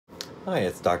Hi,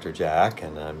 it's Dr. Jack,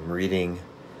 and I'm reading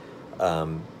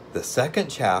the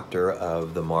second chapter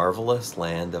of The Marvelous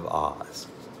Land of Oz.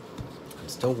 I'm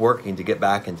still working to get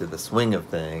back into the swing of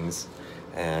things,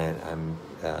 and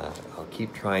I'll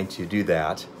keep trying to do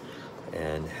that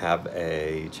and have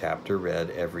a chapter read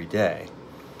every day.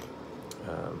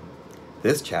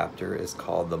 This chapter is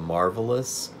called The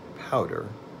Marvelous Powder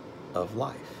of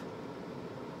Life,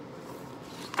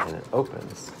 and it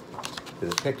opens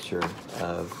with a picture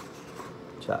of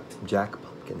Jack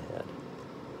Pumpkinhead.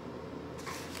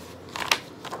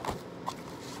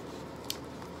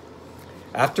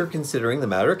 After considering the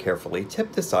matter carefully,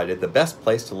 Tip decided the best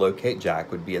place to locate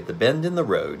Jack would be at the bend in the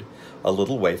road, a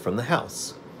little way from the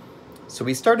house. So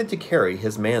he started to carry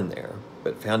his man there,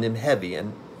 but found him heavy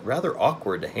and rather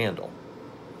awkward to handle.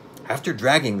 After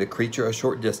dragging the creature a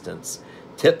short distance,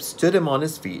 Tip stood him on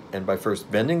his feet, and by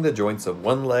first bending the joints of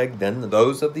one leg, then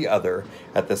those of the other,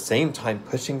 at the same time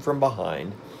pushing from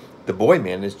behind, the boy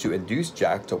managed to induce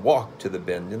Jack to walk to the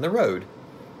bend in the road.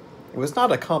 It was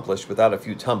not accomplished without a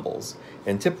few tumbles,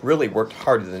 and Tip really worked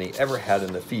harder than he ever had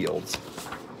in the fields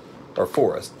or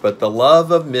forest, but the love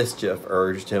of mischief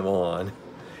urged him on,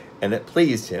 and it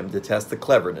pleased him to test the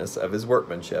cleverness of his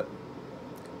workmanship.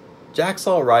 "Jack's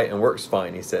all right and works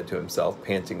fine," he said to himself,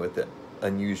 panting with the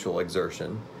unusual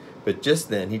exertion, but just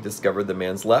then he discovered the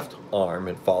man's left arm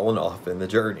had fallen off in the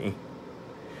journey.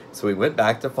 So he went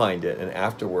back to find it, and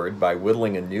afterward, by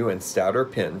whittling a new and stouter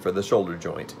pin for the shoulder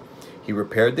joint, he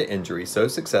repaired the injury so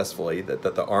successfully that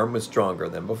the arm was stronger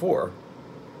than before.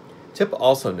 Tip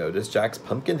also noticed Jack's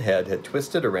pumpkin head had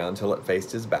twisted around till it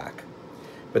faced his back,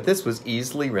 but this was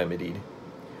easily remedied.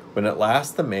 When at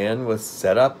last the man was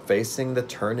set up facing the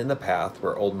turn in the path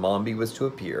where old Mombi was to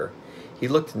appear, he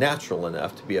looked natural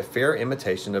enough to be a fair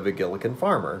imitation of a Gillikin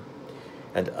farmer,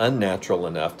 and unnatural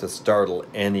enough to startle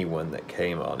anyone that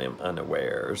came on him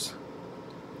unawares.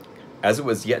 As it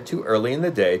was yet too early in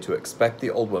the day to expect the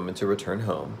old woman to return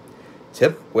home,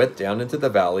 Tip went down into the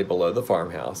valley below the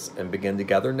farmhouse and began to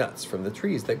gather nuts from the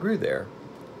trees that grew there.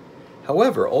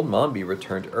 However, old Mombi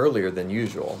returned earlier than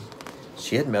usual.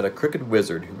 She had met a crooked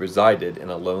wizard who resided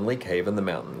in a lonely cave in the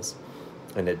mountains,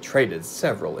 and had traded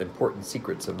several important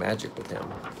secrets of magic with him.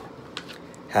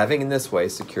 Having in this way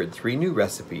secured 3 new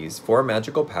recipes, 4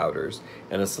 magical powders,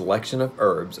 and a selection of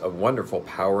herbs of wonderful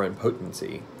power and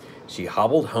potency, she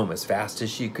hobbled home as fast as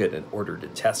she could in order to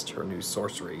test her new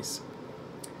sorceries.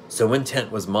 So intent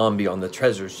was Mombi on the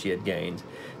treasures she had gained,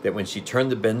 that when she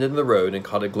turned the bend in the road and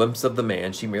caught a glimpse of the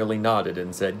man, she merely nodded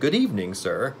and said, "Good evening,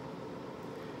 sir."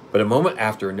 But a moment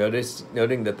after,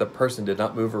 noting that the person did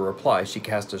not move or reply, she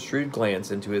cast a shrewd glance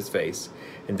into his face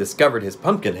and discovered his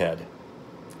pumpkin head,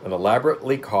 and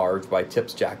elaborately carved by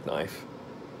Tip's jackknife.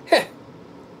 "Heh!"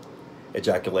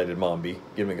 ejaculated Mombi,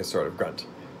 giving a sort of grunt.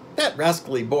 "That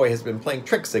rascally boy has been playing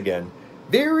tricks again.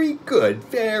 Very good,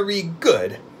 very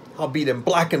good. I'll beat him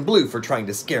black and blue for trying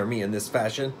to scare me in this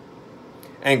fashion."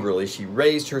 Angrily, she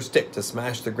raised her stick to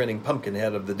smash the grinning pumpkin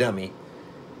head of the dummy,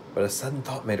 but a sudden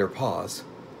thought made her pause.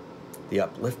 The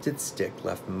uplifted stick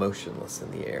left motionless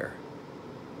in the air.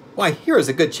 "Why, here is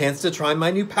a good chance to try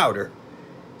my new powder,"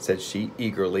 said she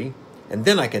eagerly, "and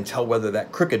then I can tell whether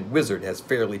that crooked wizard has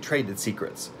fairly traded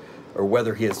secrets, or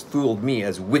whether he has fooled me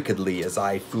as wickedly as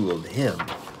I fooled him."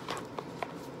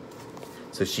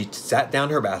 So she sat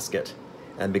down her basket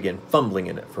and began fumbling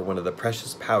in it for one of the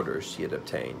precious powders she had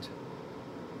obtained.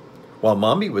 While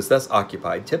Mombi was thus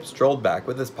occupied, Tip strolled back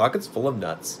with his pockets full of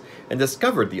nuts and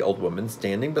discovered the old woman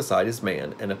standing beside his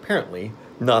man and apparently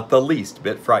not the least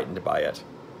bit frightened by it.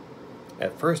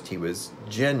 At first he was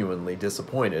genuinely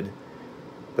disappointed,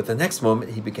 but the next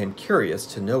moment he became curious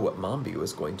to know what Mombi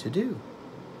was going to do.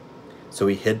 So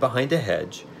he hid behind a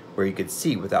hedge where he could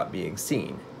see without being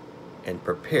seen and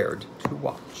prepared to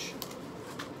watch.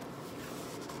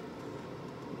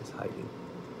 He's hiding,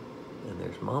 and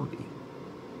there's Mombi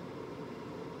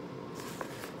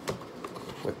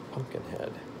with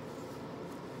Pumpkinhead.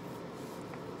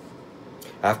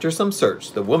 After some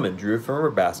search, the woman drew from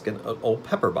her basket an old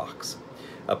pepper box,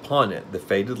 upon it the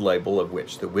faded label of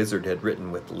which the wizard had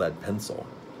written with lead pencil,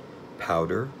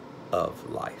 "Powder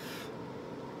of Life."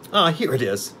 "Ah, here it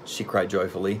is," she cried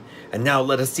joyfully, "and now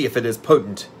let us see if it is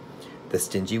potent. The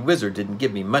stingy wizard didn't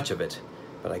give me much of it,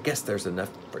 but I guess there's enough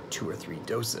for 2 or 3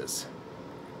 doses."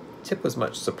 Tip was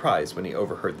much surprised when he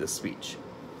overheard this speech.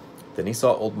 Then he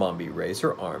saw old Mombi raise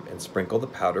her arm and sprinkle the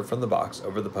powder from the box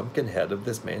over the pumpkin head of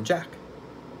this man Jack.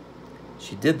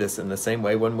 She did this in the same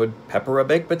way one would pepper a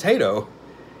baked potato,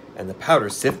 and the powder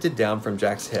sifted down from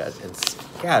Jack's head and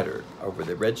scattered over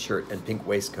the red shirt and pink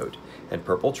waistcoat and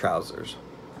purple trousers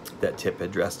that Tip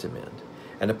had dressed him in,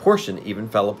 and a portion even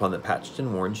fell upon the patched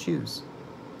and worn shoes.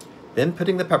 Then,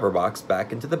 putting the pepper box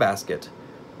back into the basket,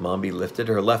 Mombi lifted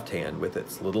her left hand with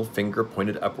its little finger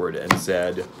pointed upward and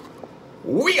said,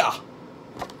 "Wee-ya!"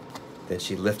 Then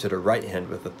she lifted her right hand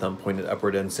with the thumb pointed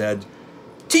upward and said,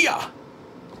 "Tia!"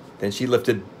 Then she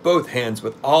lifted both hands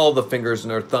with all the fingers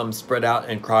and her thumbs spread out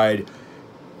and cried,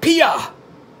 "Pia!"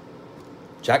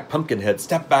 Jack Pumpkinhead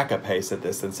stepped back a pace at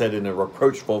this and said in a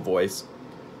reproachful voice,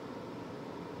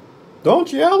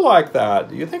 "Don't yell like that.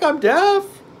 Do you think I'm deaf?"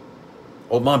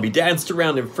 Old Mombi danced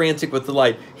around and frantic with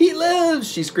delight. "He lives!"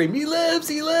 she screamed. "He lives!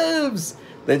 He lives!"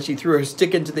 Then she threw her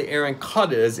stick into the air and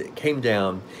caught it as it came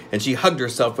down, and she hugged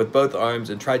herself with both arms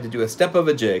and tried to do a step of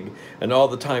a jig, and all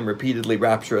the time repeatedly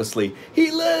rapturously, "He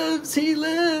lives! He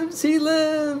lives! He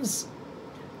lives!"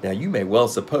 Now you may well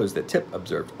suppose that Tip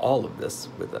observed all of this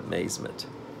with amazement.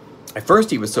 At first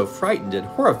he was so frightened and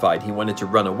horrified he wanted to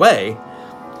run away,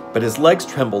 but his legs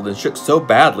trembled and shook so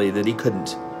badly that he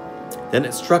couldn't. Then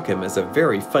it struck him as a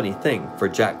very funny thing for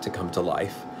Jack to come to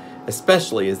life,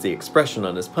 especially as the expression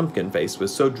on his pumpkin face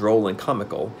was so droll and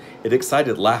comical, it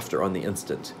excited laughter on the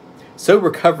instant. So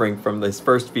recovering from his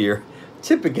first fear,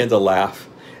 Tip began to laugh,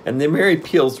 and the merry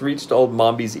peals reached old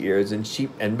Mombi's ears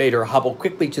and made her hobble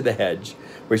quickly to the hedge,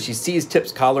 where she seized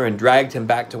Tip's collar and dragged him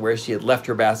back to where she had left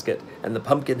her basket and the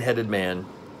pumpkin-headed man.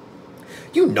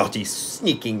 "You naughty,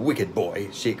 sneaking, wicked boy,"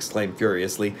 she exclaimed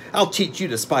furiously. "I'll teach you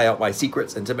to spy out my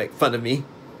secrets and to make fun of me."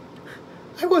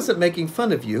 "I wasn't making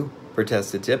fun of you,"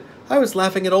 protested Tip. "I was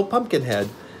laughing at old Pumpkinhead.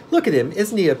 Look at him,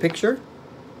 isn't he a picture?"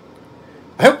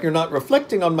 "I hope you're not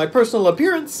reflecting on my personal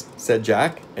appearance," said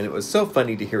Jack, and it was so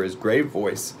funny to hear his grave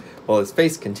voice, while his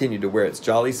face continued to wear its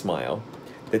jolly smile,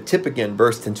 that Tip again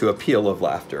burst into a peal of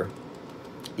laughter.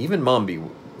 Even Mombi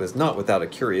was not without a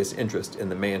curious interest in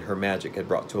the man her magic had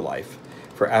brought to life,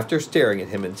 for after staring at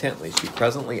him intently, she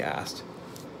presently asked,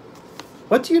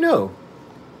 "What do you know?"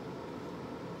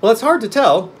 "Well, it's hard to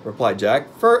tell," replied Jack,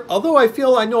 "for although I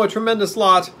feel I know a tremendous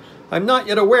lot, I'm not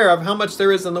yet aware of how much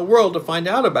there is in the world to find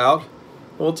out about.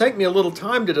 It will take me a little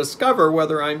time to discover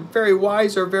whether I'm very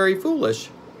wise or very foolish."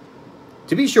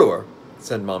 "To be sure,"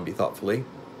 said Mombi thoughtfully.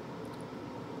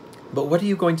 "But what are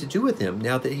you going to do with him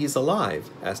now that he's alive?"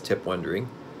 asked Tip, wondering.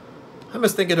 "I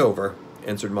must think it over,"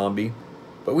 answered Mombi.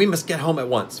 "But we must get home at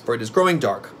once, for it is growing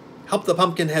dark. Help the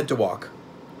Pumpkinhead to walk."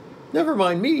 "Never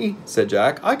mind me," said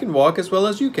Jack. "I can walk as well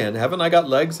as you can. Haven't I got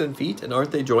legs and feet, and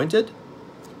aren't they jointed?"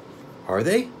 "Are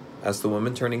they?" asked the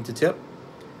woman, turning to Tip.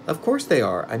 "Of course they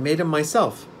are. I made 'em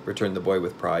myself," returned the boy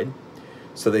with pride.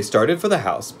 So they started for the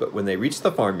house, but when they reached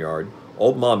the farmyard,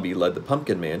 old Mombi led the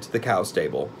Pumpkin Man to the cow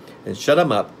stable and shut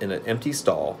him up in an empty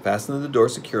stall, fastening the door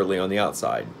securely on the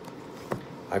outside.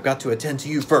 "I've got to attend to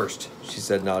you first," she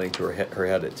said, nodding to her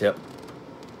head at Tip.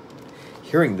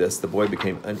 Hearing this, the boy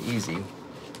became uneasy,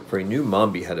 for he knew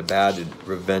Mombi had a bad and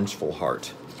revengeful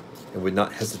heart, and would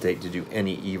not hesitate to do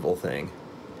any evil thing.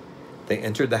 They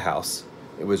entered the house.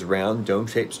 It was a round,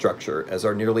 dome-shaped structure, as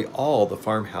are nearly all the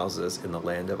farmhouses in the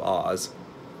land of Oz.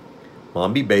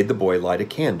 Mombi bade the boy light a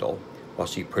candle, while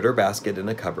she put her basket in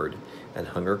a cupboard and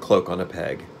hung her cloak on a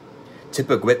peg.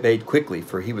 Tip obeyed quickly,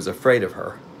 for he was afraid of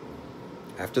her.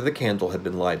 After the candle had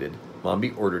been lighted,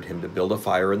 Mombi ordered him to build a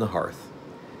fire in the hearth,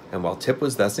 and while Tip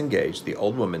was thus engaged, the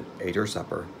old woman ate her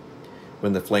supper.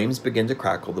 When the flames began to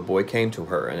crackle, the boy came to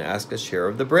her and asked a share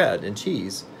of the bread and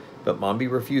cheese, but Mombi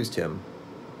refused him.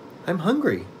 "I'm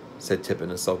hungry," said Tip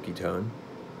in a sulky tone.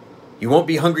 "You won't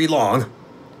be hungry long,"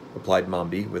 replied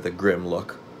Mombi with a grim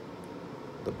look.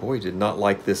 The boy did not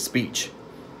like this speech,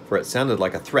 for it sounded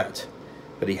like a threat,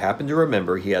 but he happened to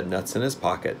remember he had nuts in his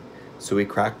pocket, so he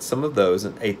cracked some of those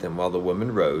and ate them while the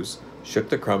woman rose, shook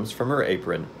the crumbs from her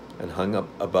apron, and hung up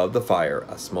above the fire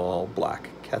a small black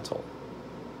kettle.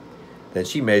 Then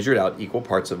she measured out equal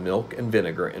parts of milk and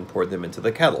vinegar and poured them into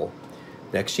the kettle.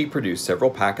 Next she produced several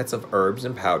packets of herbs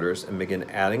and powders and began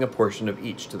adding a portion of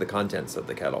each to the contents of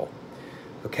the kettle.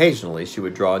 Occasionally she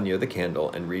would draw near the candle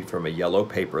and read from a yellow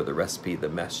paper the recipe of the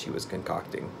mess she was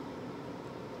concocting.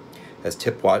 As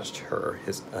Tip watched her,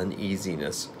 his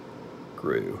uneasiness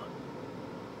grew.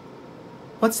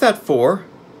 "What's that for?"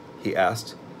 he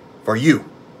asked. "For you,"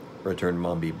 returned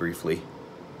Mombi briefly.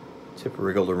 Tip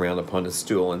wriggled around upon his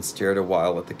stool and stared a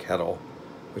while at the kettle,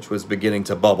 which was beginning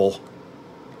to bubble.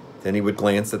 Then he would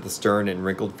glance at the stern and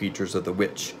wrinkled features of the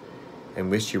witch, and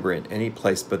wish he were in any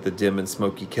place but the dim and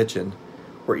smoky kitchen,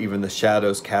 where even the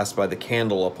shadows cast by the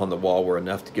candle upon the wall were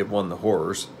enough to give one the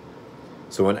horrors.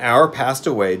 So an hour passed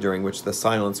away, during which the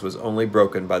silence was only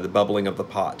broken by the bubbling of the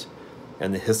pot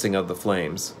and the hissing of the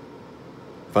flames.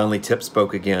 Finally Tip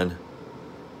spoke again.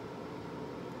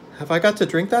 "Have I got to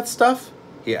drink that stuff?"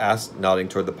 he asked, nodding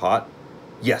toward the pot.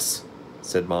 "Yes,"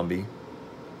 said Mombi.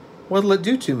 What'll it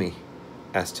do to me?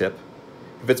 Asked Tip.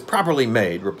 If it's properly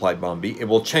made, replied Mombi, it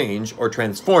will change or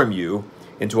transform you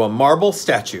into a marble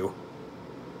statue.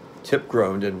 Tip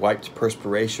groaned and wiped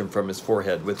perspiration from his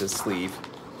forehead with his sleeve.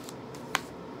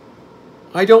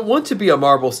 I don't want to be a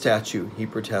marble statue, he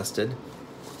protested.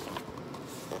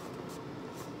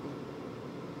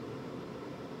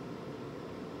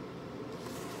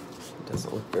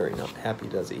 Doesn't look very not happy,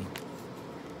 does he?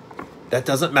 That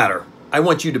doesn't matter. I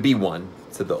want you to be one,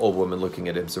 said the old woman, looking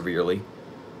at him severely.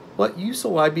 What use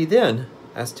will I be then?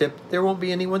 Asked Tip. There won't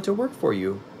be anyone to work for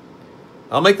you.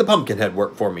 I'll make the Pumpkinhead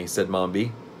work for me, said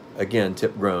Mombi. Again,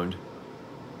 Tip groaned.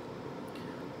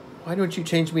 Why don't you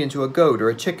change me into a goat or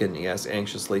a chicken? He asked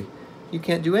anxiously. You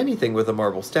can't do anything with a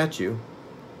marble statue.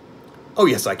 Oh,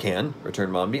 yes, I can,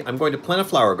 returned Mombi. I'm going to plant a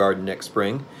flower garden next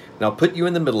spring, and I'll put you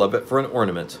in the middle of it for an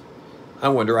ornament. I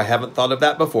wonder I haven't thought of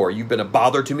that before. You've been a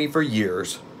bother to me for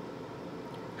years.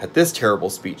 At this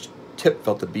terrible speech, Tip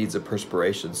felt the beads of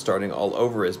perspiration starting all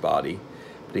over his body,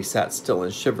 but he sat still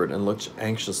and shivered and looked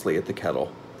anxiously at the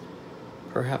kettle.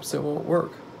 Perhaps it won't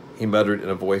work, he muttered in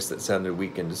a voice that sounded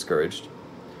weak and discouraged.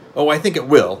 Oh, I think it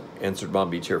will, answered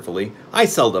Mombi cheerfully. I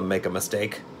seldom make a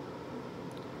mistake.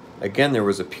 Again there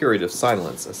was a period of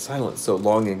silence, a silence so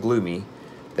long and gloomy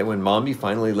that when Mombi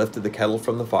finally lifted the kettle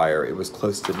from the fire, it was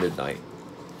close to midnight.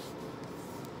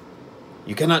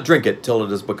 You cannot drink it till it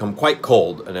has become quite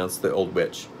cold, announced the old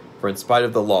witch, for in spite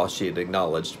of the law she had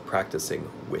acknowledged practicing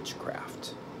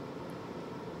witchcraft.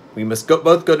 We must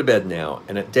both go to bed now,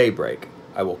 and at daybreak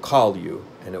I will call you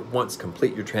and at once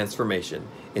complete your transformation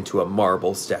into a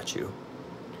marble statue.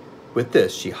 With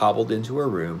this she hobbled into her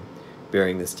room,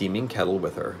 bearing the steaming kettle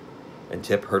with her, and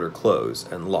Tip heard her close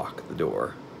and lock the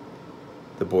door.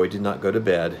 The boy did not go to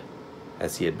bed,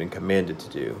 as he had been commanded to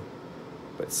do,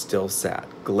 but still sat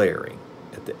glaring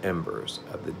at the embers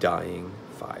of the dying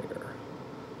fire.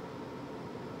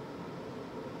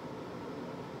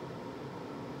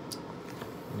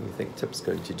 What do you think Tip's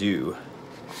going to do?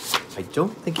 I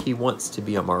don't think he wants to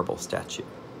be a marble statue.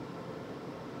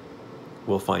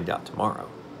 We'll find out tomorrow.